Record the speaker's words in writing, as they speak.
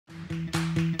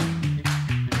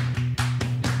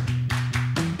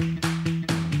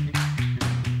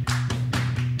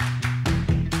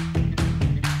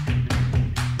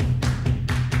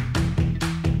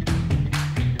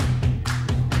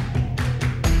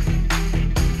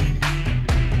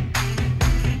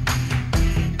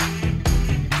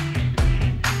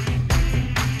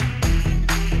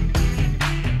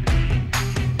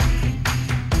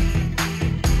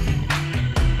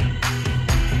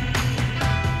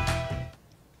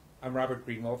I'm Robert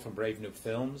Greenwald from Brave New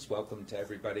Films. Welcome to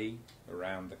everybody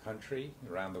around the country,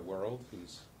 around the world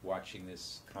who's watching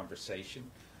this conversation.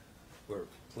 We're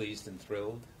pleased and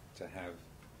thrilled to have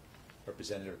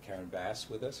Representative Karen Bass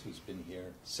with us, who's been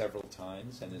here several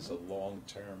times and is a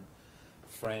long-term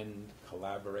friend,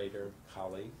 collaborator,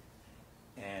 colleague,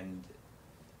 and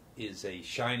is a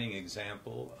shining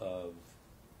example of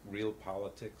real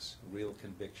politics, real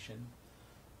conviction,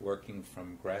 working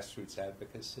from grassroots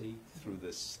advocacy through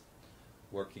this,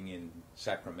 working in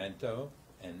Sacramento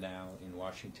and now in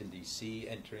Washington, D.C.,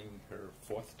 entering her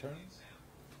fourth term?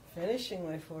 Finishing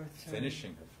my fourth term.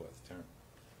 Finishing her fourth term.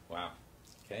 Wow.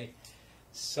 Okay.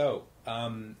 So,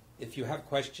 if you have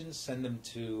questions, send them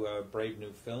to Brave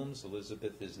New Films.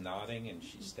 Elizabeth is nodding and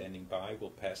she's standing by. We'll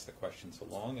pass the questions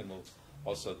along, and we'll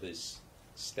also this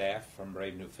staff from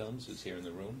Brave New Films who's here in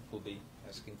the room will be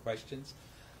asking questions.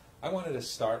 I wanted to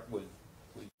start with,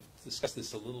 we've discussed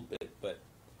this a little bit, but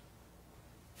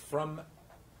from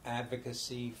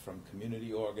advocacy, from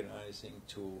community organizing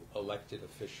to elected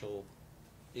official,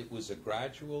 it was a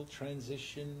gradual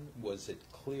transition. Was it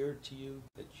clear to you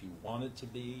that you wanted to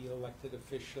be elected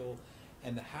official?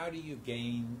 And how do you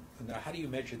gain, how do you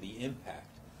measure the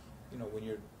impact? You know, when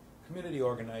you're community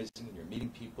organizing and you're meeting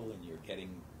people and you're getting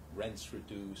rents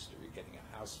reduced or you're getting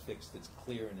a house fixed that's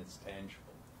clear and it's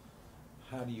tangible.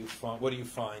 How do you find, what do you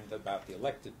find about the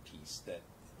elected piece that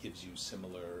gives you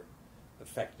similar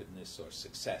effectiveness or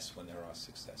success when there are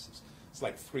successes? It's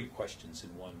like three questions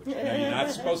in one, which I know you're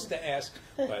not supposed to ask,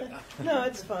 but... No,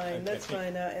 it's fine. Okay. That's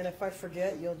fine. And if I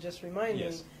forget, you'll just remind me.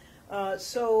 Yes.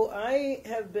 So I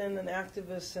have been an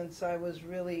activist since I was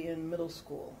really in middle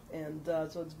school. And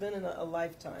so it's been a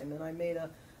lifetime. And I made a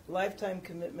lifetime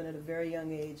commitment at a very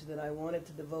young age that I wanted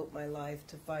to devote my life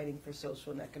to fighting for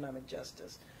social and economic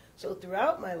justice. So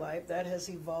throughout my life, that has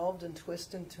evolved and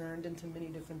twisted and turned into many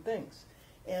different things.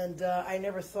 And I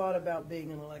never thought about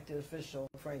being an elected official,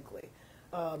 frankly.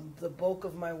 The bulk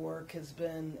of my work has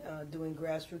been doing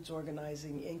grassroots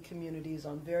organizing in communities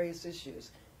on various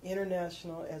issues,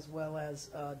 international as well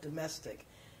as domestic.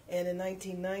 And in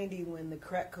 1990, when the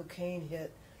crack cocaine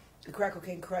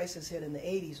crisis hit in the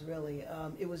 80s, really,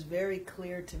 it was very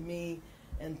clear to me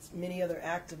and many other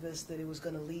activists that it was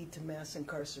going to lead to mass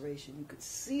incarceration. You could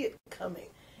see it coming.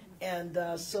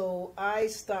 And so I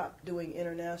stopped doing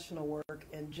international work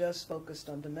and just focused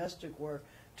on domestic work,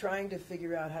 trying to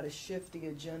figure out how to shift the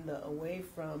agenda away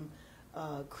from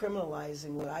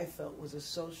criminalizing what I felt was a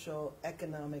social,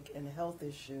 economic, and health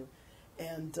issue,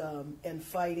 and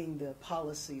fighting the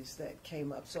policies that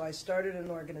came up. So I started an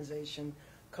organization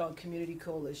called Community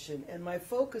Coalition, and my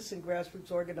focus in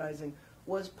grassroots organizing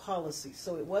was policy.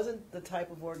 So it wasn't the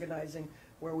type of organizing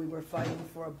where we were fighting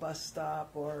for a bus stop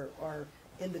or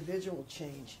individual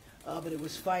change, but it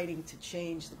was fighting to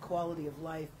change the quality of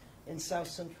life in South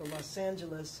Central Los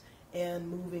Angeles and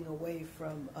moving away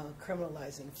from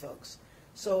criminalizing folks.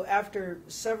 So after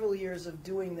several years of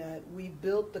doing that, we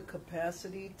built the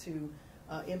capacity to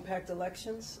impact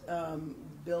elections,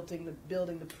 building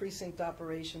the precinct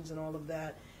operations and all of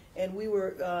that. And we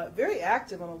were very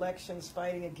active on elections,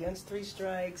 fighting against three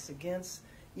strikes, against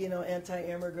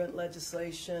anti-immigrant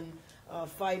legislation,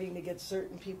 fighting to get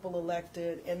certain people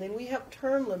elected. And then we have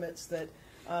term limits that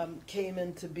came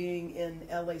into being in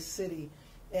LA City.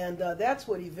 And that's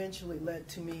what eventually led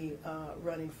to me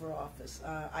running for office.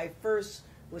 I first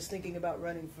was thinking about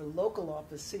running for local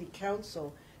office, city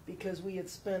council, because we had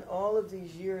spent all of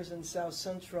these years in South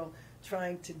Central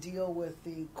trying to deal with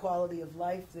the quality of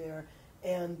life there.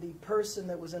 And the person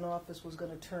that was in office was going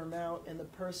to term out, and the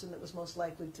person that was most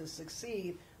likely to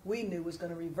succeed, we knew was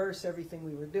going to reverse everything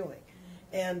we were doing.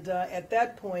 And at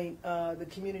that point, the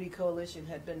Community Coalition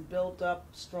had been built up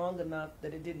strong enough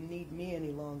that it didn't need me any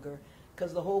longer,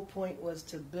 because the whole point was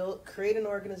to create an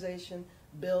organization,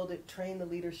 build it, train the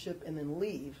leadership, and then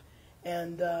leave.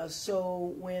 And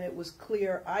so when it was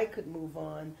clear I could move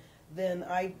on, then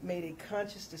I made a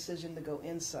conscious decision to go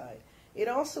inside. It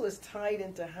also is tied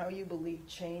into how you believe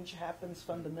change happens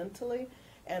fundamentally,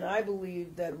 and I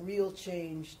believe that real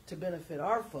change to benefit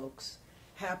our folks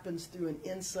happens through an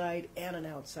inside and an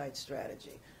outside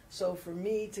strategy. So for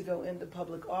me to go into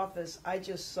public office, I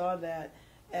just saw that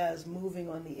as moving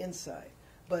on the inside,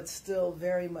 but still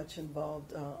very much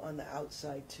involved on the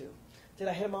outside too. Did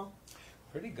I hit them all?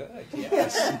 Pretty good,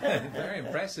 yes. Very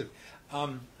impressive.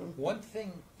 One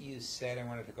thing you said I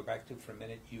wanted to go back to for a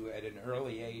minute, you at an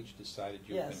early age decided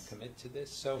you were going to commit to this.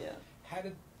 So how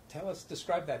did,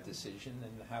 describe that decision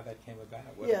and how that came about.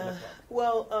 What it looked like.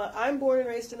 Well, I'm born and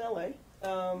raised in L.A.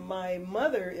 My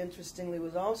mother, interestingly,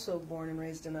 was also born and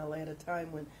raised in L.A. at a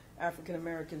time when African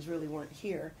Americans really weren't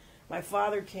here. My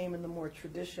father came in the more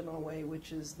traditional way,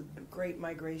 which is the Great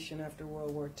Migration after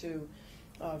World War II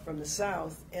from the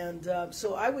South. And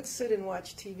so I would sit and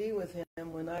watch TV with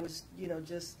him when I was,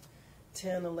 just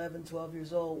 10, 11, 12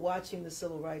 years old, watching the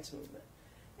Civil Rights Movement.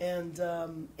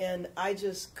 And I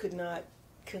just could not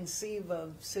conceive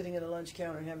of sitting at a lunch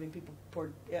counter and having people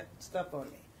pour stuff on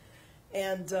me.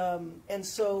 And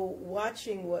so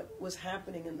watching what was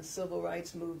happening in the Civil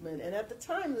Rights Movement, and at the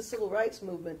time the Civil Rights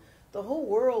Movement, the whole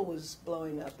world was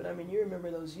blowing up. And I mean, you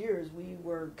remember those years, we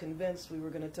were convinced we were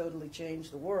going to totally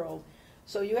change the world.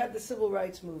 So you had the Civil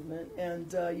Rights Movement,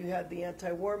 and you had the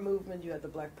anti-war movement, you had the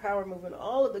Black Power movement,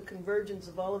 all of the convergence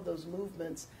of all of those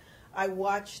movements. I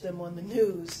watched them on the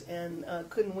news and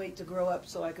couldn't wait to grow up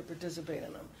so I could participate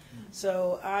in them.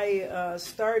 So I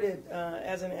started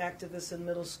as an activist in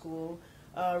middle school,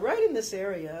 right in this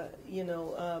area,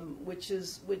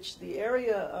 which the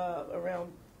area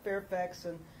around Fairfax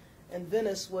and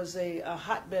Venice was a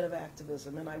hotbed of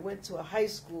activism. And I went to a high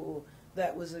school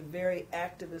that was a very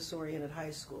activist-oriented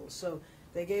high school. So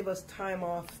they gave us time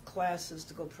off classes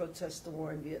to go protest the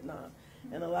war in Vietnam.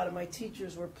 And a lot of my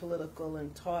teachers were political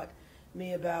and taught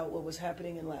me about what was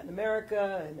happening in Latin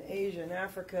America and Asia and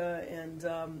Africa,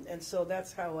 and so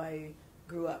that's how I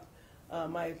grew up.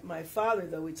 My father,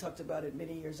 though, we talked about it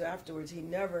many years afterwards, he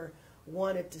never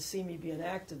wanted to see me be an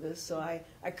activist, so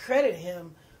I credit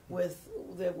him with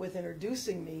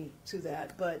introducing me to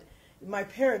that. But my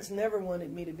parents never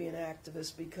wanted me to be an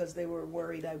activist because they were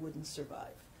worried I wouldn't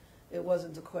survive. It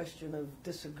wasn't a question of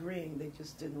disagreeing, they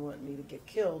just didn't want me to get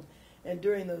killed. And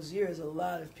during those years, a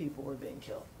lot of people were being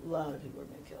killed. A lot of people were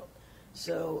being killed.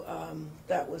 So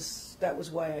that was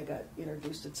why I got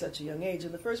introduced at such a young age.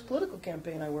 And the first political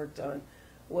campaign I worked on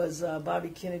was Bobby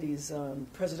Kennedy's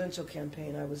presidential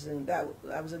campaign. I was in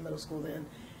middle school then,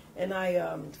 and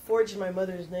I forged my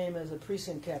mother's name as a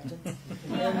precinct captain.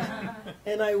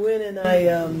 and I went and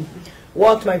I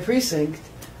walked my precinct.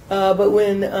 But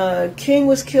when King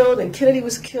was killed and Kennedy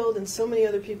was killed and so many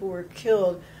other people were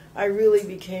killed, I really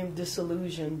became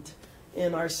disillusioned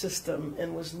in our system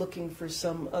and was looking for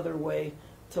some other way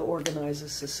to organize a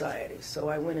society. So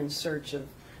I went in search of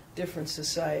different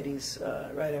societies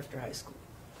right after high school.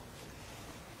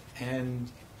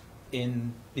 And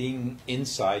in being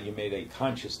inside, you made a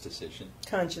conscious decision.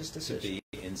 Conscious decision. To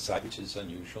be inside, which is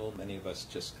unusual. Many of us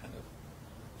just kind of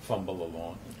fumble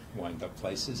along and wind up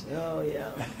places. Oh,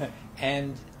 yeah.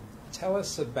 And tell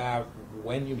us about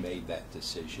when you made that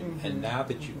decision, and now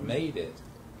that you've made it,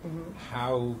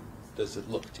 how does it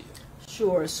look to you?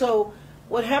 Sure. So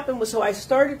what happened was, so I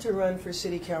started to run for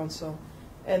city council,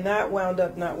 and that wound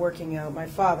up not working out. My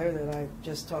father, that I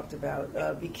just talked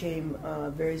about, became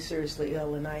very seriously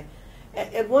ill, and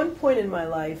at one point in my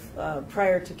life,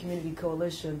 prior to Community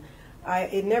Coalition,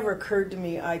 it never occurred to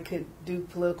me I could do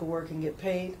political work and get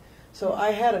paid. So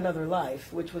I had another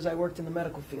life, which was I worked in the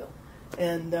medical field.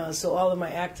 And so all of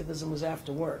my activism was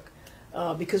after work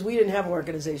because we didn't have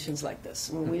organizations like this.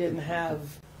 I mean, we didn't have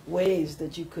ways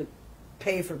that you could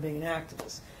pay for being an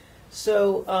activist.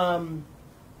 So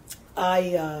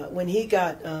when he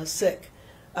got sick,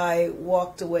 I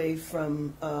walked away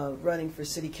from running for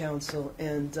city council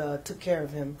and took care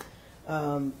of him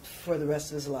for the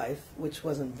rest of his life, which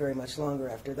wasn't very much longer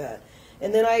after that.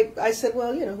 And then I said,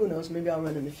 well, who knows, maybe I'll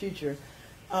run in the future.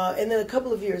 And then a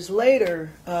couple of years later,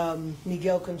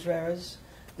 Miguel Contreras,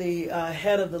 the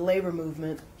head of the labor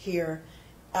movement here,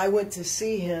 I went to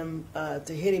see him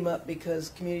to hit him up because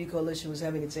Community Coalition was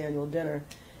having its annual dinner.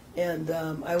 And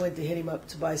I went to hit him up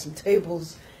to buy some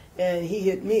tables, and he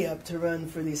hit me up to run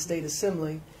for the state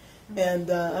assembly. And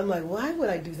I'm like, why would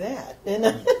I do that?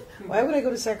 And why would I go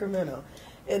to Sacramento?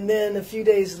 And then a few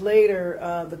days later,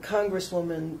 the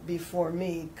congresswoman before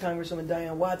me, Congresswoman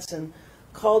Diane Watson,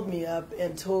 called me up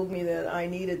and told me that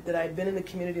I'd been in the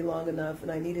community long enough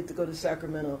and I needed to go to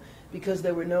Sacramento because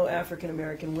there were no African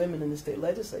American women in the state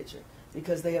legislature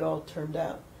because they had all turned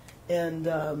out.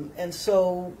 And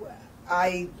so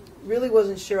I really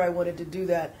wasn't sure I wanted to do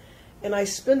that. And I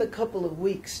spent a couple of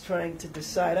weeks trying to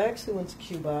decide. I actually went to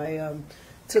Cuba. I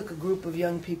took a group of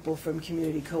young people from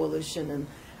Community Coalition, and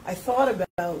I thought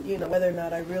about, whether or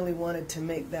not I really wanted to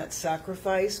make that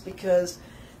sacrifice because,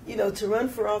 to run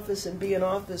for office and be in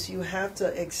office, you have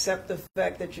to accept the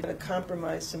fact that you're going to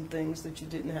compromise some things that you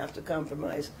didn't have to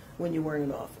compromise when you weren't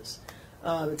in office.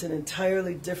 It's an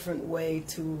entirely different way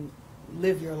to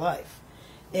live your life.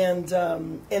 And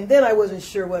then I wasn't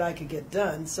sure what I could get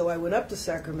done, so I went up to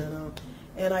Sacramento,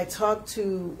 and I talked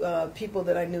to people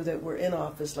that I knew that were in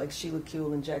office, like Sheila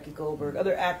Kuehl and Jackie Goldberg,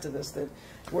 other activists that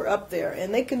were up there,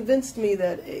 and they convinced me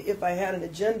that if I had an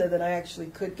agenda that I actually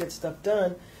could get stuff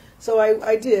done. So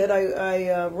I did.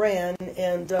 I ran,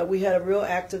 and we had a real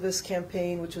activist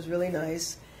campaign, which was really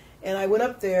nice. And I went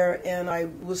up there, and I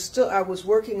was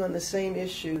working on the same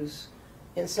issues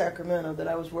in Sacramento that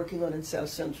I was working on in South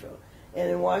Central.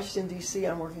 And in Washington, D.C.,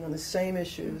 I'm working on the same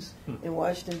issues in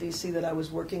Washington, D.C. that I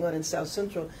was working on in South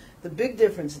Central. The big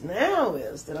difference now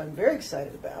is, that I'm very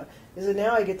excited about, is that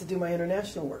now I get to do my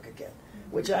international work again,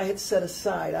 which I had set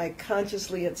aside. I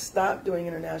consciously had stopped doing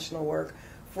international work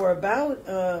for about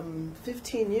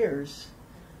 15 years,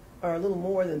 or a little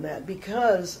more than that,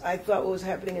 because I thought what was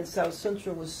happening in South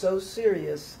Central was so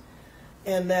serious,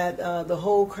 and that the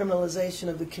whole criminalization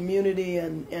of the community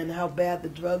and how bad the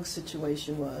drug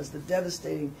situation was, the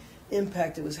devastating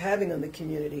impact it was having on the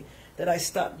community, that I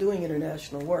stopped doing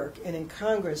international work. And in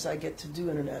Congress, I get to do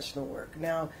international work.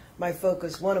 Now, my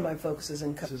focus, one of my focuses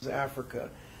in Congress is Africa.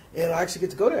 And I actually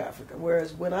get to go to Africa,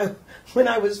 whereas when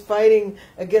I was fighting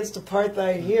against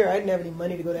apartheid here, I didn't have any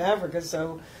money to go to Africa.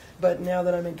 So, but now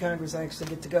that I'm in Congress, I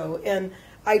actually get to go. And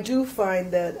I do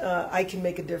find that I can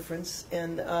make a difference,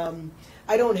 and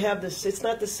I don't have this, it's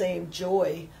not the same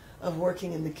joy of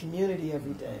working in the community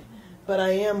every day, but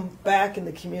I am back in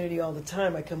the community all the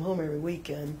time. I come home every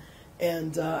weekend,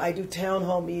 and I do town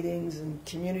hall meetings and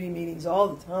community meetings all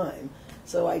the time,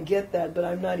 so I get that, but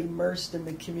I'm not immersed in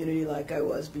the community like I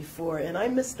was before, and I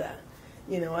miss that.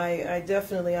 You know, I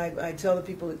definitely, I tell the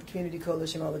people at the Community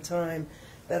Coalition all the time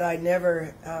that I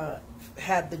never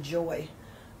had the joy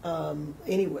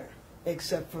anywhere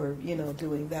except for, you know,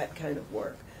 doing that kind of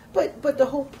work. But the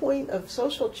whole point of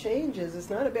social change is it's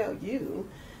not about you.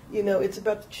 You know, it's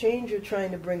about the change you're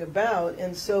trying to bring about.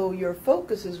 And so your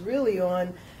focus is really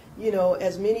on, you know,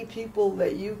 as many people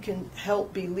that you can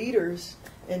help be leaders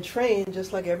and train,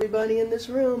 just like everybody in this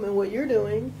room and what you're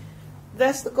doing.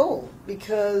 That's the goal,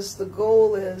 because the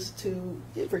goal is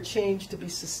for change to be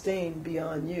sustained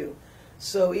beyond you.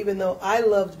 So even though I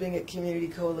loved being at Community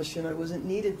Coalition, I wasn't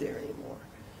needed there anymore.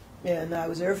 And I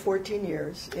was there 14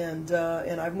 years, and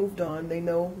I've moved on. They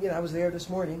know, you know, I was there this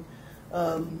morning.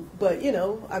 But, you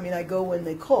know, I mean, I go when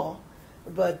they call.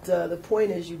 But the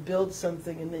point is you build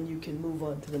something, and then you can move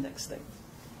on to the next thing.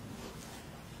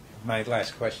 My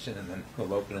last question, and then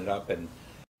we'll open it up. And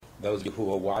those of you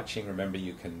who are watching, remember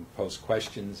you can post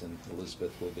questions, and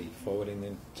Elizabeth will be forwarding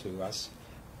them to us.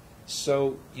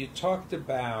 So you talked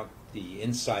about the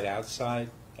inside-outside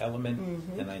element,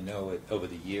 and I know over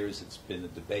the years it's been a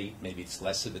debate. Maybe it's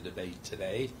less of a debate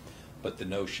today, but the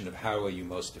notion of how are you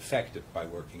most effective, by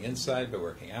working inside, by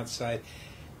working outside,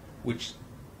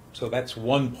 so that's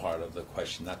one part of the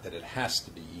question, not that it has to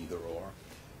be either or.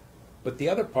 But the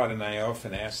other part, and I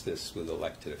often ask this with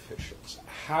elected officials,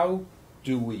 how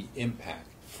do we impact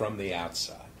from the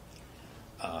outside?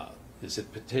 Is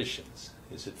it petitions?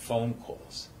 Is it phone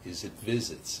calls? Is it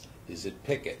visits? Is it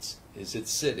pickets? Is it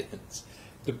sit-ins?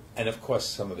 And of course,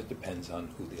 some of it depends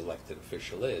on who the elected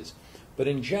official is. But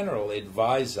in general,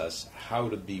 advise us how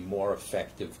to be more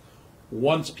effective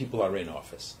once people are in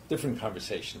office. Different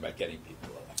conversation about getting people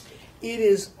elected. It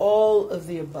is all of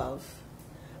the above.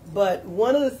 But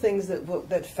one of the things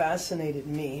that fascinated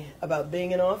me about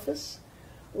being in office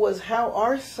was how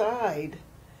our side,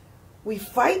 we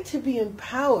fight to be in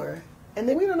power, and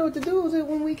then we don't know what to do with it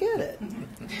when we get it.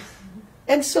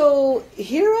 And so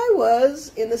here I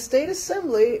was in the state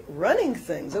assembly running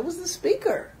things. I was the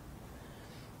speaker.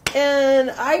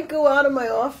 And I'd go out of my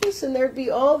office and there'd be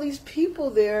all these people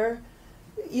there,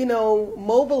 you know,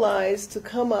 mobilized to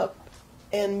come up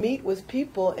and meet with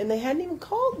people, and they hadn't even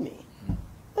called me.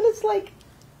 And it's like,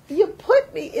 you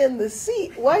put me in the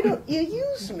seat, why don't you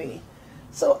use me?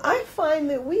 So I find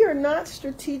that we are not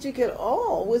strategic at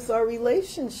all with our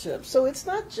relationships. So it's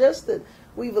not just that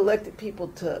we've elected people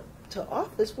to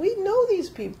office. We know these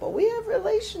people. We have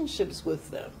relationships with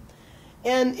them.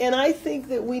 And I think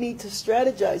that we need to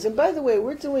strategize. And by the way,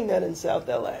 we're doing that in South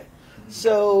LA.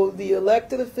 So the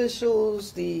elected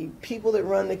officials, the people that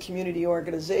run the community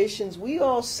organizations, we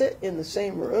all sit in the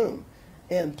same room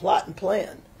and plot and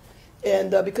plan.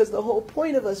 And because the whole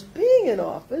point of us being in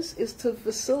office is to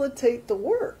facilitate the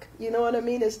work. You know what I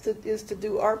mean? Is to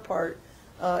do our part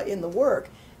in the work.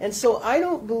 And so I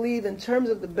don't believe, in terms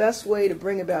of the best way to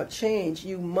bring about change,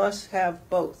 you must have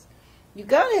both. You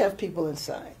got to have people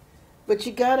inside, but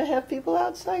you got to have people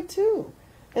outside too.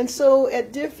 And so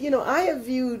I have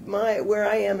viewed where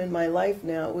I am in my life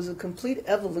now, it was a complete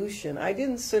evolution. I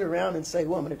didn't sit around and say,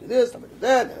 well, I'm going to do this, I'm going to do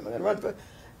that, I'm going to run for.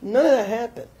 None of that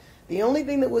happened. The only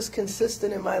thing that was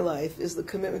consistent in my life is the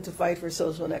commitment to fight for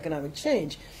social and economic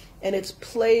change. And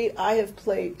I have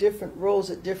played different roles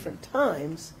at different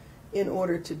times in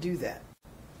order to do that.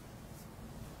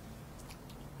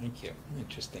 Thank you.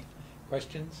 Interesting.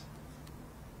 Questions?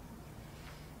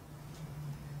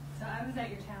 So I was at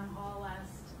your town hall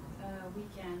last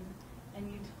weekend, and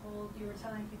you were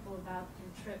telling people about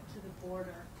your trip to the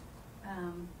border.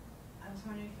 I was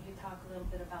wondering if you could talk a little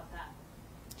bit about that.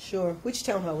 Sure. Which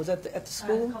town hall? Was that at the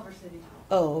school? Culver City.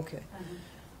 Oh, okay.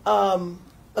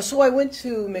 So I went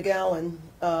to McAllen,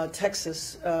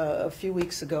 Texas, a few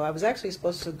weeks ago. I was actually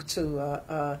supposed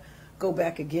to go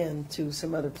back again to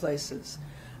some other places,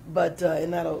 but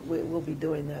and we'll be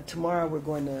doing that tomorrow. We're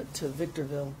going to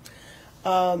Victorville,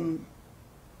 and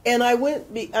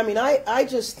I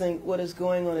just think what is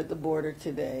going on at the border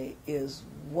today is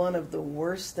one of the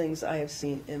worst things I have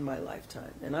seen in my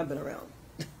lifetime, and I've been around.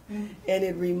 And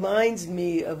it reminds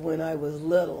me of when I was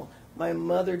little, my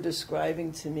mother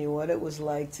describing to me what it was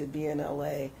like to be in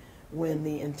LA when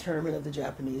the internment of the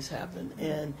Japanese happened.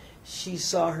 And she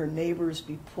saw her neighbors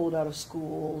be pulled out of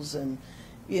schools and,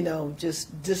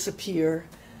 just disappear.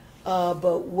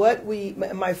 But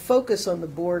my focus on the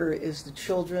border is the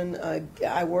children.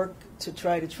 I work to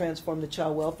try to transform the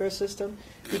child welfare system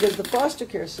because the foster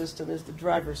care system is the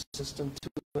driver's system to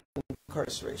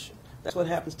incarceration. That's what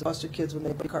happens to foster kids when they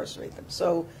incarcerate them.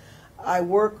 So I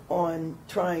work on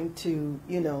trying to,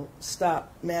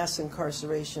 stop mass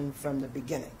incarceration from the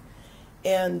beginning.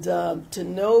 And to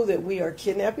know that we are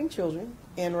kidnapping children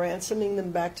and ransoming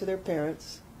them back to their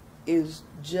parents is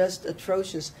just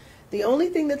atrocious. The only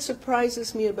thing that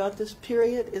surprises me about this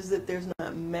period is that there's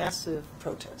not massive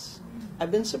protests.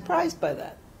 I've been surprised by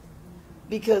that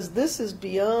because this is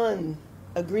beyond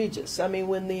egregious. I mean,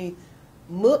 when the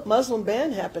Muslim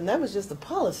ban happened, that was just a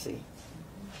policy.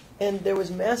 And there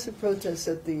was massive protests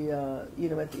at the,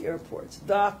 at the airports,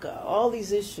 DACA, all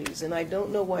these issues, and I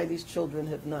don't know why these children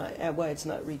why it's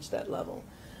not reached that level.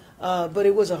 But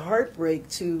it was a heartbreak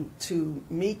to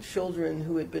meet children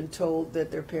who had been told that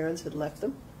their parents had left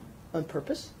them on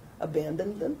purpose,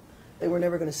 abandoned them. They were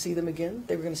never going to see them again.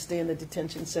 They were going to stay in the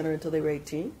detention center until they were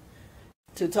 18.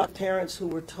 To talk to parents who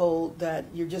were told that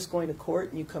you're just going to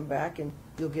court and you come back and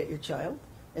you'll get your child,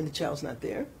 and the child's not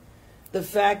there. The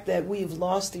fact that we've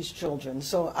lost these children.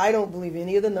 So I don't believe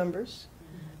any of the numbers.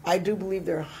 I do believe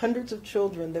there are hundreds of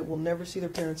children that will never see their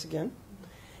parents again.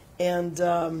 And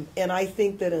I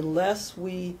think that unless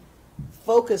we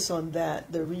focus on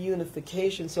that, the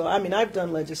reunification. So, I've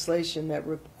done legislation that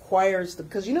requires,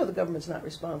 because the government's not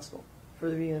responsible for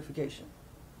the reunification.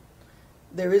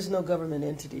 There is no government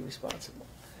entity responsible.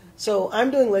 So I'm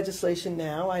doing legislation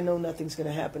now. I know nothing's going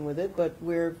to happen with it, but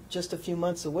we're just a few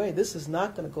months away. This is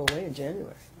not going to go away in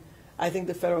January. I think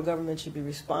the federal government should be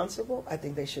responsible. I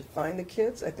think they should find the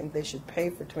kids. I think they should pay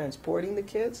for transporting the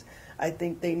kids. I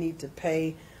think they need to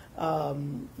pay,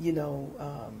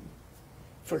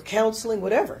 for counseling,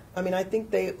 whatever. I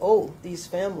think they owe these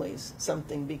families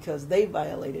something because they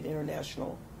violated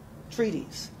international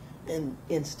treaties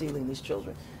in stealing these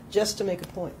children. Just to make a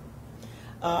point.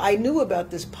 I knew about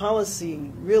this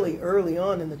policy really early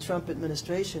on in the Trump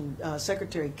administration.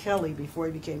 Secretary Kelly, before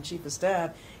he became chief of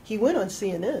staff, he went on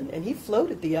CNN and he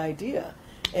floated the idea,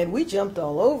 and we jumped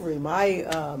all over him.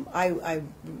 I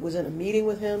was in a meeting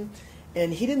with him,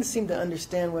 and he didn't seem to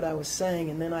understand what I was saying.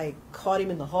 And then I caught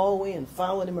him in the hallway and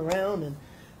followed him around and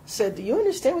said, "Do you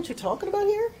understand what you're talking about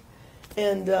here?"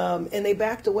 And they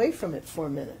backed away from it for a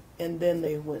minute, and then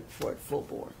they went for it full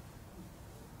bore.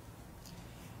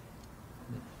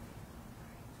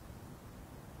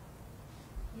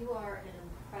 You are an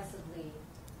impressively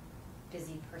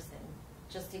busy person.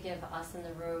 Just to give us in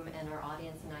the room and our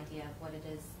audience an idea of what it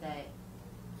is that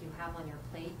you have on your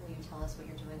plate, will you tell us what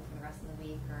you're doing for the rest of the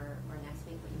week or next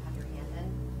week, what you have your hand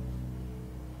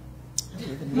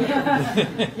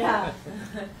in? Yeah.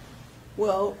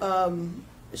 Well,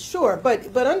 sure,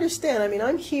 but understand,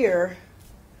 I'm here,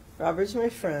 Robert's my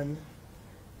friend,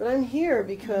 but I'm here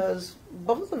because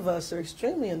both of us are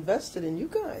extremely invested in you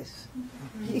guys.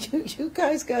 You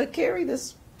guys got to carry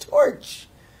this torch.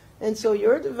 And so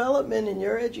your development and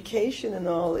your education and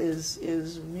all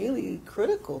is really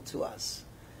critical to us.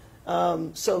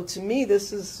 So to me,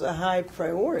 this is a high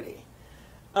priority.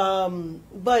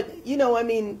 But,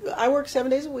 I work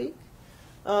 7 days a week.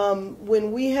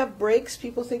 When we have breaks,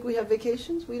 people think we have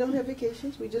vacations. We don't have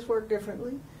vacations. We just work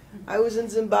differently. I was in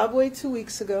Zimbabwe 2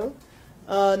 weeks ago.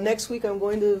 Next week I'm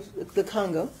going to the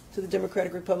Congo, to the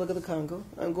Democratic Republic of the Congo.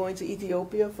 I'm going to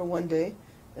Ethiopia for 1 day,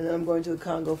 and then I'm going to the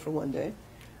Congo for 1 day.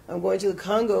 I'm going to the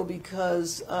Congo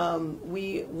because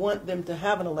we want them to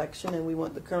have an election, and we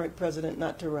want the current president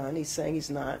not to run. He's saying he's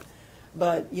not.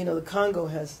 But, the Congo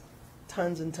has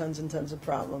tons and tons and tons of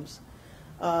problems.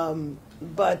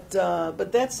 But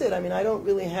that's it. I don't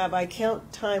really I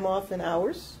count time off in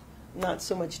hours, not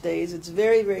so much days. It's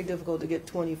very, very difficult to get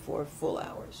 24 full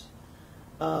hours.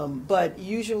 But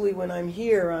usually when I'm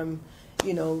here, I'm,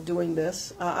 doing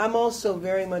this. I'm also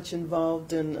very much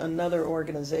involved in another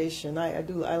organization. I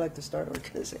like to start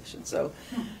organizations.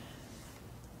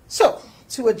 So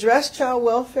to address child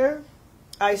welfare,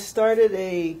 I started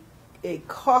a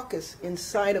caucus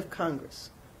inside of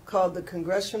Congress called the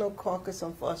Congressional Caucus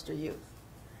on Foster Youth.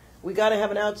 We got to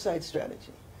have an outside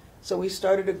strategy. So we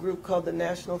started a group called the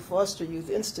National Foster Youth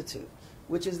Institute,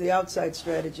 which is the outside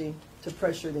strategy to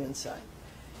pressure the inside.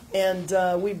 And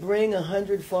we bring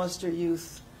 100 foster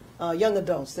youth, young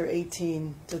adults, they're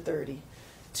 18 to 30,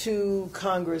 to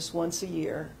Congress once a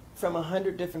year from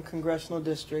 100 different congressional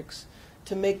districts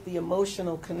to make the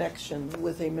emotional connection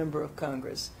with a member of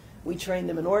Congress. We train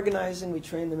them in organizing, we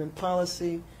train them in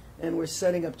policy, and we're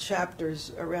setting up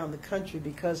chapters around the country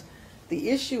because the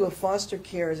issue of foster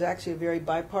care is actually a very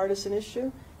bipartisan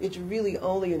issue. It's really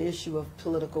only an issue of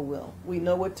political will. We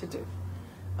know what to do,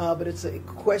 but it's a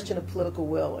question of political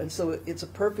will. And so it's a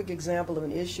perfect example of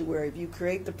an issue where if you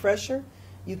create the pressure,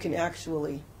 you can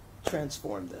actually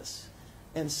transform this.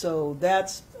 And so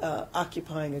that's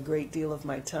occupying a great deal of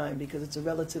my time because it's a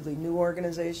relatively new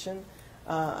organization.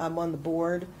 I'm on the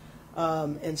board.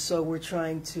 And so we're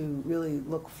trying to really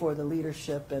look for the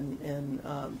leadership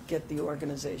and get the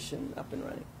organization up and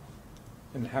running.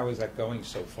 And how is that going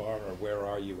so far, or where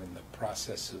are you in the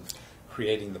process of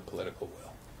creating the political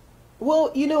will?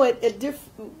 Well,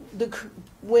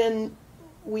 when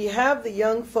we have the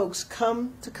young folks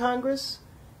come to Congress,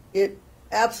 it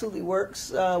absolutely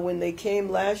works. When they came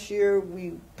last year,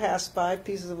 we passed 5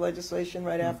 pieces of legislation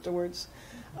right afterwards.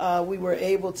 We were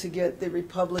able to get the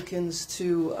Republicans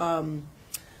to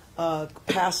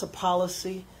pass a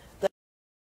policy that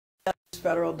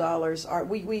federal dollars are,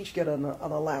 we each get an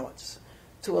allowance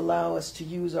to allow us to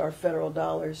use our federal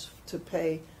dollars to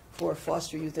pay for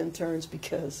foster youth interns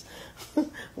because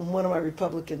one of my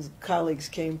Republican colleagues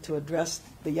came to address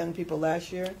the young people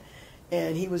last year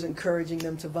and he was encouraging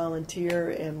them to volunteer,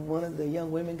 and one of the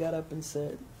young women got up and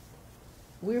said,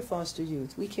 "We're foster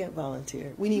youth. We can't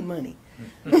volunteer. We need money."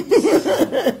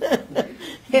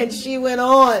 And she went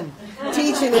on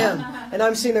teaching him. And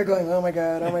I'm sitting there going, oh, my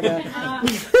God, oh, my God.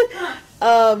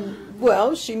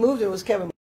 Well, she moved. It was Kevin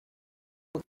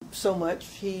so much.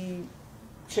 He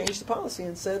changed the policy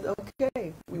and said,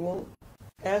 okay, we won't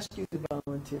ask you to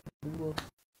volunteer. We will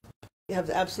have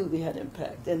absolutely had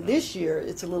impact. And this year,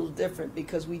 it's a little different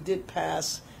because we did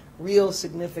pass real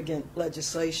significant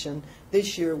legislation.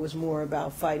 This year was more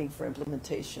about fighting for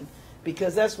implementation,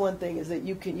 because that's one thing is that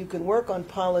you can work on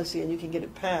policy and you can get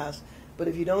it passed, but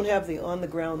if you don't have the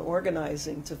on-the-ground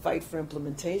organizing to fight for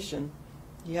implementation,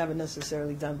 you haven't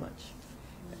necessarily done much.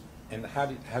 And how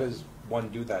does one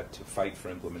do that to fight for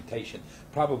implementation?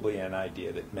 Probably an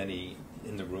idea that many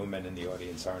in the room and in the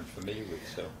audience aren't familiar with.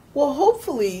 So, well,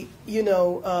 hopefully,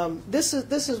 this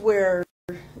is where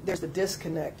there's the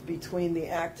disconnect between the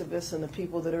activists and the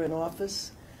people that are in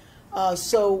office.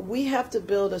 So we have to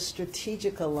build a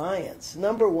strategic alliance,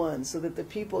 number one, so that the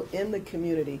people in the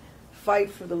community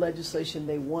fight for the legislation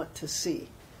they want to see.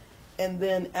 And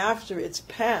then after it's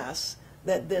passed,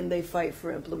 that then they fight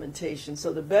for implementation.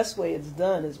 So the best way it's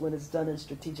done is when it's done in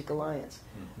strategic alliance.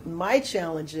 Mm-hmm. My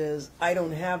challenge is I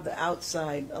don't have the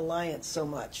outside alliance so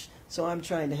much, so I'm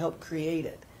trying to help create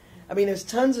it. I mean, there's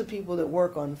tons of people that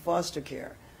work on foster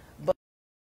care, but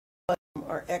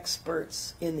are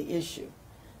experts in the issue.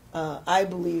 I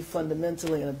believe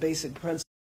fundamentally in a basic principle.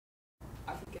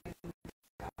 African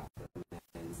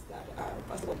governments that are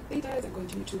possible leaders and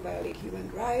continue to violate human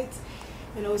rights,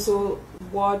 and also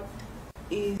what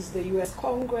is the U.S.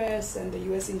 Congress and the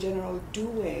U.S. in general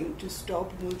doing to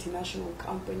stop multinational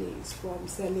companies from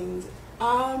selling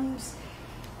arms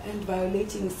and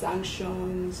violating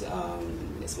sanctions,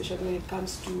 especially when it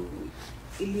comes to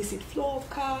illicit flow of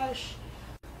cash.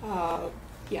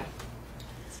 Yeah.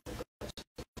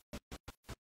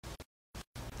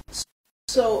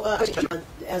 So,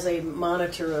 as a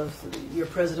monitor of your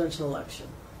presidential election,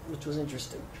 which was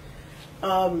interesting,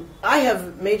 I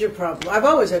have major problems. I've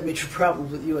always had major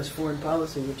problems with U.S. foreign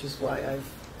policy, which is why I've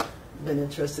been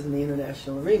interested in the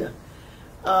international arena.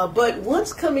 But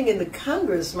once coming into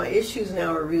Congress, my issues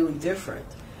now are really different.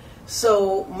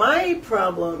 So my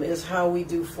problem is how we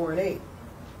do foreign aid,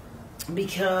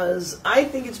 because I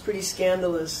think it's pretty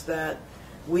scandalous that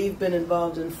we've been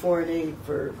involved in foreign aid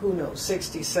for, who knows,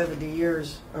 60, 70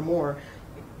 years or more.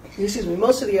 Excuse me,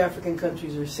 most of the African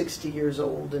countries are 60 years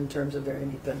old in terms of their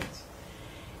independence.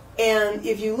 And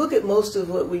if you look at most of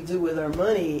what we do with our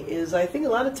money is, I think a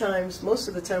lot of times, most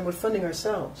of the time, we're funding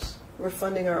ourselves. We're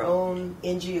funding our own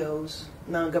NGOs,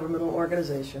 non-governmental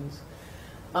organizations,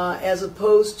 as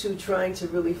opposed to trying to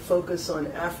really focus on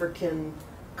African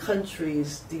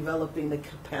countries developing the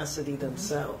capacity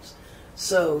themselves.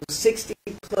 So 60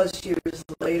 plus years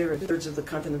later, 2/3 of the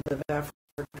continent of Africa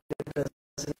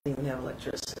doesn't even have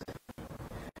electricity.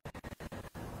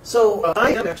 So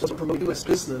I am actually promoting U.S.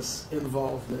 business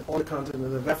involvement on the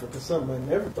continent of Africa, something I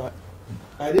never thought.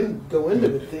 I didn't go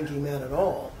into it thinking that at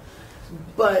all.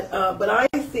 But I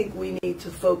think we need to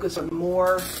focus on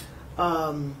more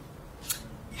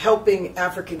helping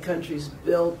African countries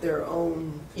build their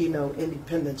own,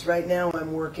 independence. Right now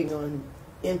I'm working on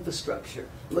infrastructure,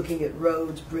 looking at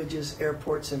roads, bridges,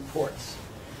 airports, and ports.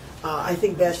 I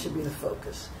think that should be the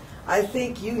focus. I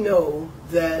think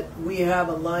that we have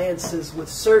alliances with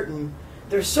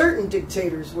there's certain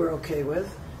dictators we're okay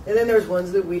with, and then there's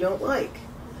ones that we don't like.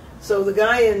 So the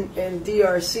guy in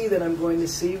DRC that I'm going to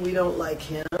see, we don't like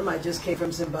him. I just came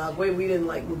from Zimbabwe. We didn't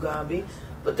like Mugabe.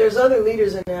 But there's other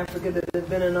leaders in Africa that have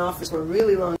been in office for a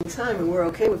really long time, and we're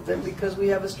okay with them because we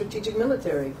have a strategic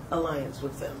military alliance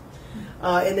with them.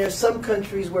 And there's some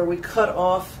countries where we cut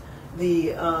off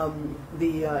the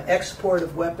export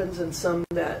of weapons, and some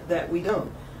that we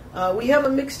don't. We have a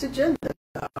mixed agenda.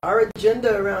 Our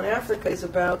agenda around Africa is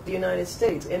about the United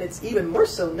States, and it's even more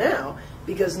so now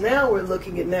because now we're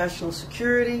looking at national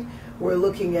security, we're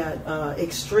looking at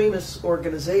extremist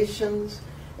organizations,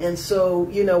 and so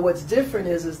what's different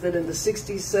is that in the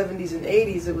 60s, 70s, and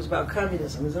 80s it was about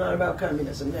communism. It's not about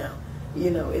communism now.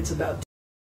 It's about.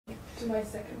 To my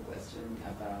second question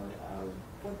about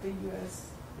what the U.S.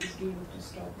 is doing to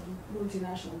stop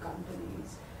multinational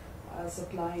companies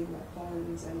supplying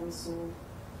weapons and also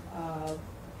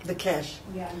the cash.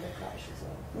 Yeah, and the cash as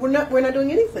well. We're not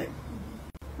doing anything.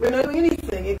 We're not doing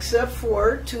anything except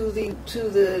for to the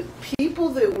people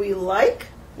that we like,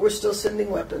 we're still sending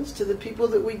weapons. To the people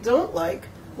that we don't like,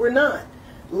 we're not.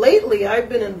 Lately, I've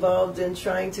been involved in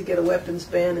trying to get a weapons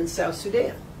ban in South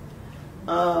Sudan.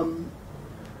 But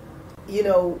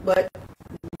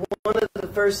one of the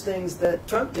first things that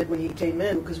Trump did when he came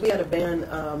in, because we had a ban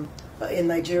in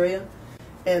Nigeria,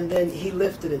 and then he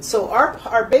lifted it. So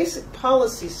our basic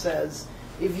policy says,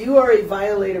 if you are a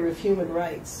violator of human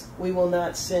rights, we will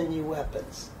not send you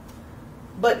weapons.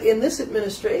 But in this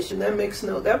administration,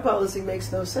 that policy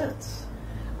makes no sense.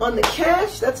 On the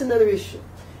cash, that's another issue.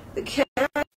 The cash,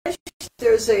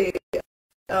 there's an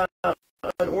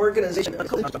organization,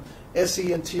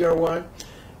 SENTRY,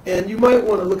 and you might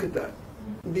want to look at that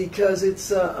because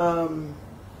it's I'm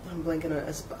blanking on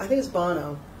it. I think it's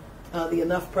Bono, the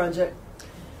Enough Project.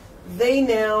 They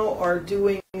now are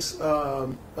doing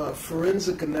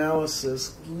forensic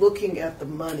analysis, looking at the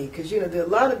money, because a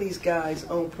lot of these guys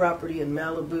own property in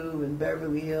Malibu and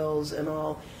Beverly Hills and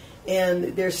all,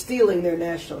 and they're stealing their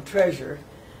national treasure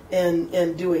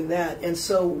and doing that. And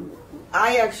so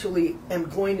I actually am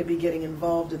going to be getting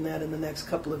involved in that in the next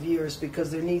couple of years because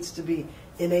there needs to be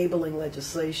enabling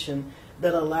legislation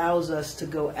that allows us to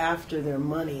go after their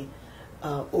money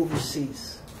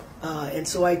overseas. And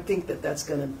so I think that that's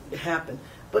going to happen.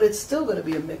 But it's still going to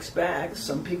be a mixed bag.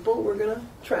 Some people we're going to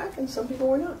track and some people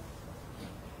we're not.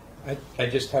 I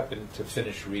just happened to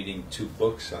finish reading 2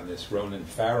 books on this. Ronan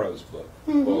Farrow's book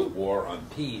called War on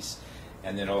Peace,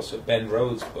 and then also Ben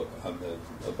Rhodes' book on the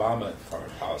Obama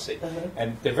foreign policy.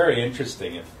 And they're very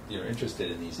interesting if you're interested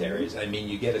in these areas. I mean,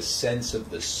 you get a sense of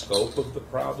the scope of the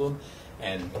problem.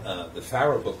 And the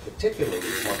Farrow book particularly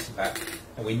talks about,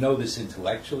 and we know this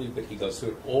intellectually, but he goes through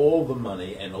it, all the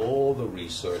money and all the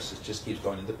resources just keeps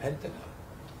going to the Pentagon.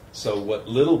 So what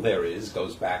little there is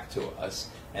goes back to us,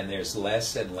 and there's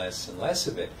less and less and less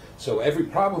of it. So every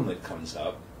problem that comes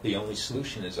up, the only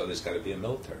solution is, there's got to be a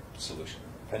military solution,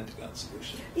 a Pentagon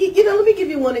solution. Let me give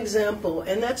you one example,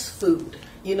 and that's food.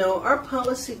 Our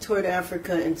policy toward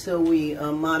Africa until we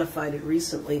modified it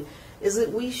recently is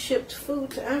that we shipped food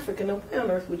to Africa. Now, why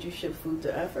on earth would you ship food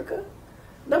to Africa?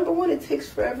 Number one, it takes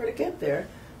forever to get there.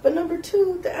 But number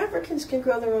two, the Africans can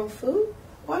grow their own food.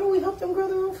 Why don't we help them grow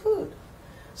their own food?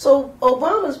 So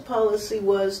Obama's policy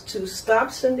was to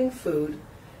stop sending food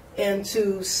and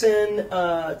to send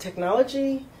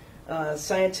technology,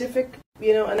 scientific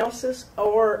analysis,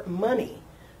 or money.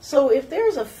 So if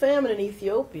there's a famine in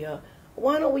Ethiopia,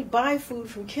 why don't we buy food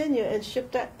from Kenya and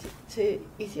ship that to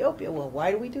Ethiopia? Well,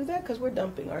 why do we do that? Because we're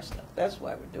dumping our stuff. That's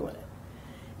why we're doing it.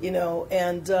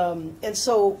 And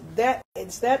so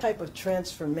it's that type of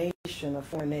transformation of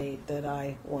foreign aid that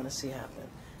I want to see happen.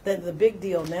 Then the big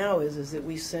deal now is that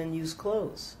we send used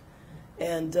clothes,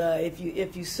 and if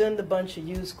you send a bunch of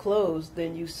used clothes,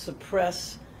 then you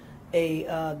suppress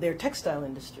their textile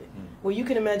industry. Well, you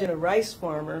can imagine a rice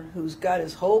farmer who's got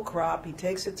his whole crop, he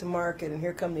takes it to market, and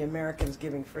here come the Americans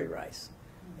giving free rice.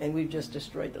 And we've just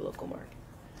destroyed the local market.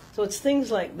 So it's things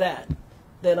like that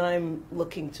that I'm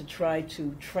looking to try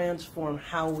to transform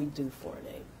how we do foreign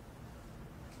aid.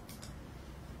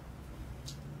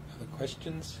 Other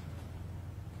questions?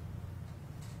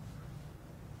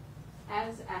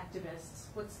 As activists,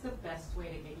 what's the best way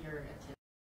to get your attention?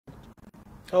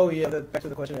 Oh yeah, back to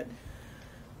the question that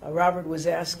Robert was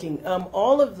asking.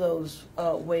 All of those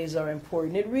ways are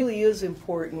important. It really is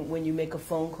important when you make a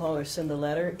phone call or send a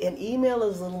letter. An email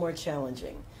is a little more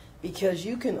challenging because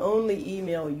you can only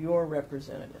email your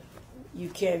representative. You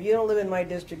can't, if you don't live in my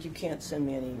district, you can't send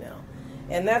me an email.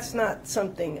 And that's not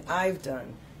something I've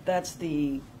done. That's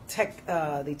the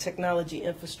technology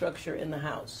infrastructure in the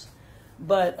House.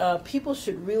 But people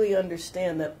should really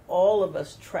understand that all of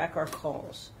us track our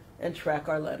calls and track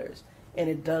our letters, and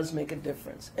it does make a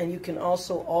difference. And you can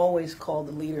also always call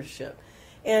the leadership.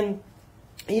 And,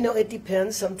 you know, it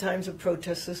depends. Sometimes a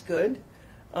protest is good.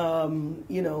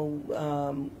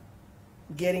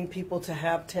 Getting people to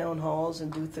have town halls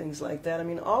and do things like that. I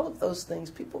mean, all of those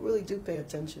things people really do pay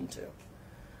attention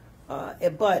to.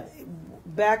 But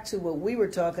back to what we were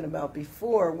talking about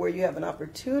before, where you have an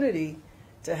opportunity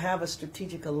to have a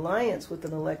strategic alliance with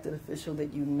an elected official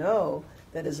that you know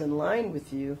that is in line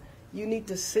with you, you need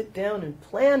to sit down and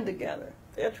plan together.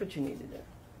 That's what you need to do.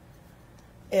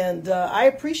 And I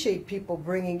appreciate people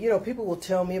bringing, you know, people will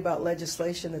tell me about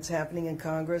legislation that's happening in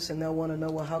Congress, and they'll want to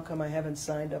know, well, how come I haven't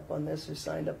signed up on this or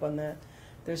signed up on that?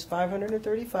 There's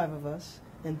 535 of us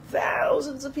and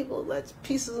thousands of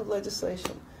pieces of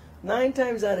legislation. 9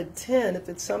 times out of 10, if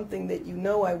it's something that you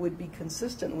know I would be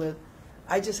consistent with,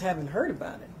 I just haven't heard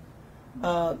about it.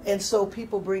 And so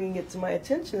people bringing it to my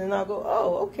attention, and I'll go,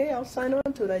 oh, okay, I'll sign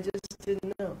on to it. I just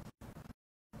didn't know.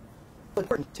 It's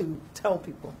important to tell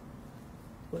people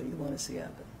what you want to see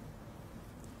happen.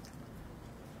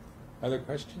 Other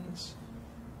questions?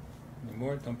 Any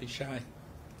more? Don't be shy.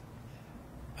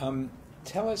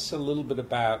 Tell us a little bit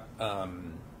about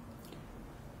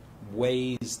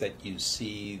ways that you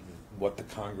see what the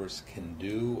Congress can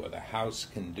do or the House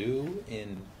can do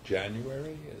in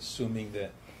January, assuming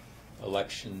that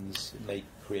elections may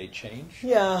create change?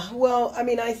 Yeah, well, I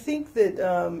mean, I think that,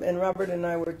 and Robert and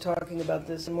I were talking about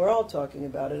this, and we're all talking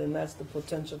about it, and that's the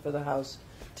potential for the House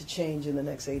to change in the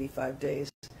next 85 days.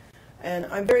 And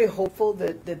I'm very hopeful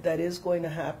that that is going to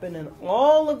happen, and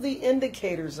all of the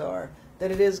indicators are that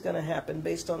it is going to happen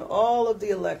based on all of the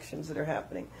elections that are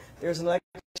happening. There's an election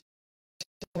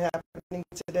happening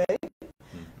today.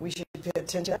 We should pay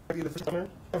attention. The first time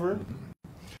ever.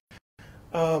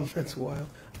 That's wild.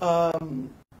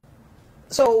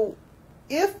 So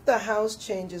if the House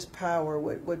changes power,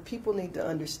 what people need to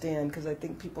understand, because I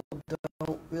think people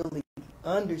don't really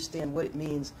understand what it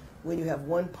means when you have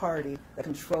one party that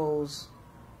controls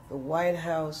the White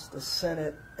House, the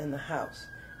Senate, and the House.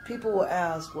 People will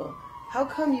ask, well, how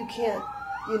come you can't,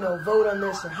 you know, vote on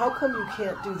this, or how come you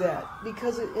can't do that?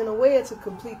 Because in a way it's a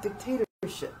complete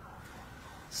dictatorship.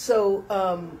 So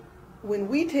when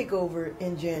we take over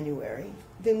in January,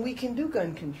 then we can do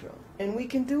gun control, and we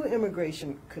can do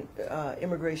immigration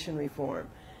reform.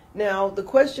 Now, the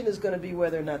question is going to be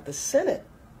whether or not the Senate,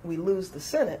 we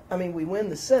win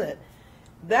the Senate.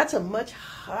 That's a much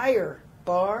higher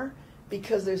bar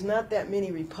because there's not that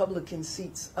many Republican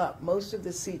seats up. Most of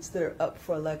the seats that are up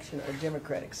for election are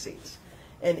Democratic seats.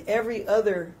 And every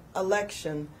other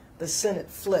election, the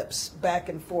Senate flips back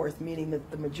and forth, meaning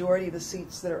that the majority of the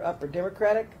seats that are up are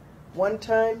Democratic one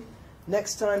time.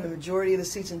 Next time, the majority of the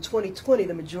seats in 2020,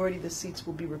 the majority of the seats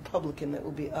will be Republican that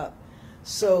will be up.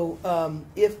 So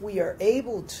if we are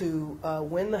able to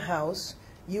win the House,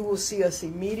 you will see us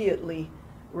immediately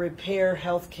repair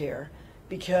health care,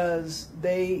 because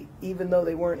they, even though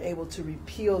they weren't able to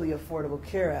repeal the Affordable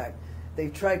Care Act,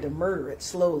 they've tried to murder it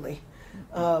slowly.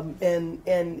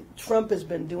 And Trump has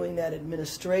been doing that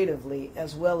administratively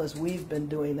as well as we've been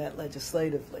doing that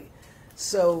legislatively.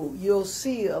 So you'll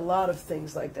see a lot of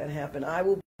things like that happen. I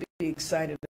will be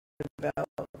excited about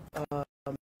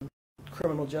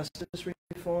criminal justice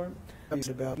reform,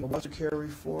 about foster care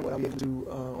reform, what I'll be able to do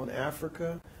on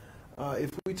Africa.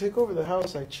 If we take over the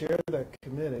House, I chair that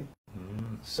committee.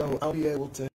 So I'll be able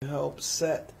to help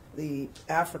set the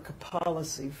Africa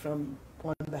policy on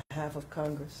behalf of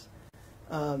Congress.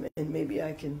 And maybe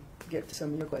I can get to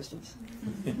some of your questions.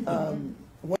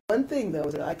 One thing, though,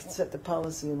 is that I can set the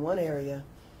policy in one area,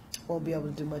 won't be able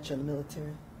to do much on the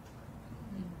military.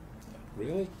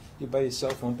 Really? You by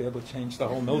yourself won't be able to change the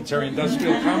whole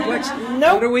military-industrial complex?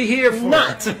 Nope. What are we here for?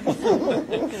 Not.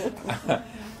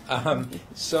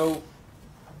 So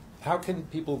how can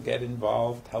people get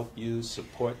involved, help you,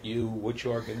 support you? Which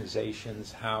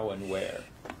organizations, how, and where?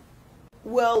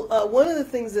 Well, one of the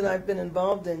things that I've been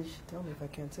involved in, you should tell me if I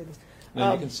can't say this,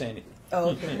 No, you can say anything. Oh,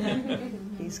 okay.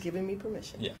 He's giving me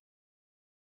permission. Yeah.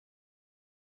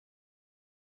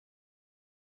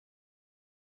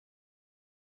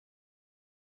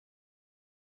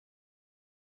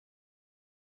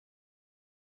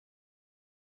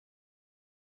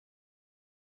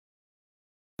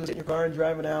 In your car and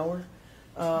drive an hour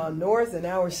north, an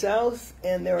hour south,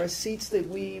 and there are seats that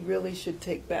we really should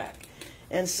take back.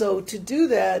 And so to do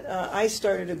that, I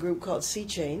started a group called Sea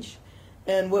Change.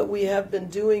 And what we have been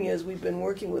doing is we've been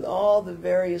working with all the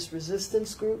various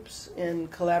resistance groups in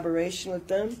collaboration with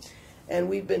them. And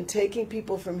we've been taking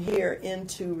people from here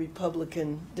into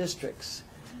Republican districts.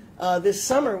 This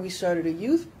summer, we started a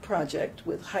youth project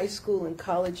with high school and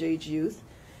college-age youth,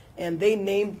 and they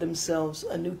named themselves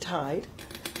A New Tide.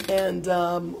 And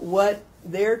what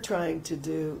they're trying to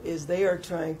do is they are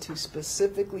trying to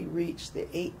specifically reach the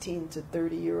 18 to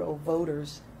 30-year-old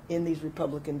voters in these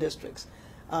Republican districts.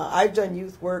 I've done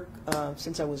youth work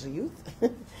since I was a youth,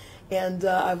 and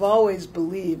I've always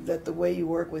believed that the way you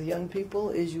work with young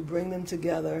people is you bring them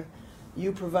together,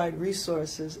 you provide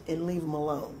resources, and leave them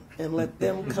alone, and let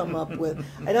them come up with.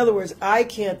 In other words, I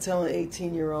can't tell an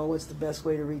 18-year-old what's the best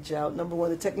way to reach out. Number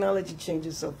one, the technology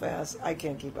changes so fast, I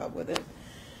can't keep up with it.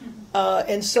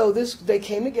 And so they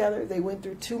came together, they went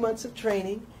through 2 months of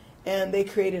training, and they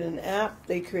created an app,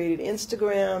 they created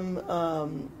Instagram,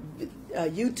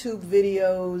 YouTube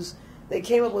videos. They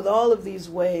came up with all of these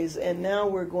ways, and now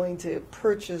we're going to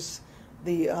purchase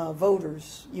the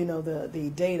voters,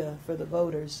 the data for the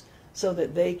voters, so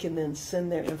that they can then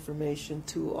send their information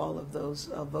to all of those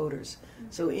voters.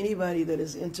 So anybody that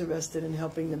is interested in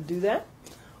helping them do that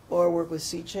or work with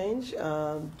Sea Change,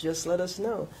 just let us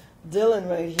know. Dylan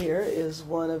right here is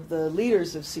one of the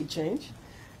leaders of Sea Change,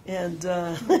 and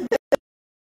There's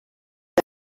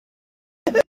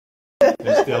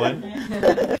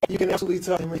Dylan. you can absolutely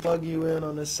tell him to plug you in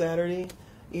on a Saturday,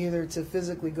 either to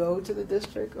physically go to the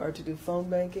district or to do phone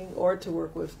banking or to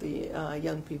work with the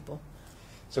young people.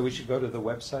 So we should go to the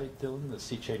website, Dylan, the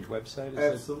Sea Change website?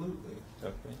 Absolutely.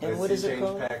 Okay. And what is it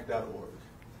called? SeaChangePAC.org.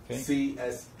 Okay.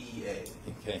 CSEA.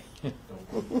 Okay.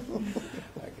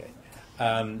 Okay.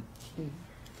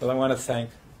 Well, I want to thank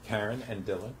Karen and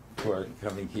Dylan for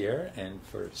coming here and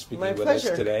for speaking My with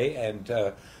pleasure. us today. And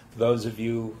for those of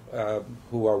you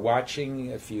who are watching,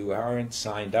 if you aren't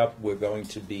signed up, we're going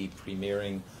to be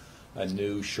premiering a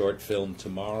new short film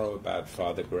tomorrow about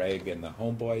Father Greg and the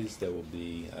Homeboys. There will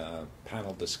be a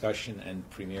panel discussion and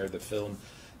premiere the film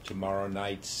tomorrow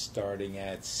night starting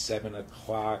at 7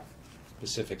 o'clock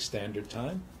Pacific Standard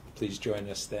Time. Please join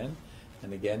us then.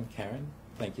 And again, Karen,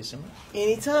 thank you so much.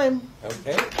 Anytime.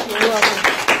 Okay. You're welcome.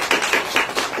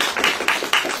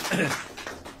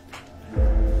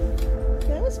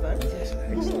 That was fun.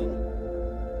 Excellent.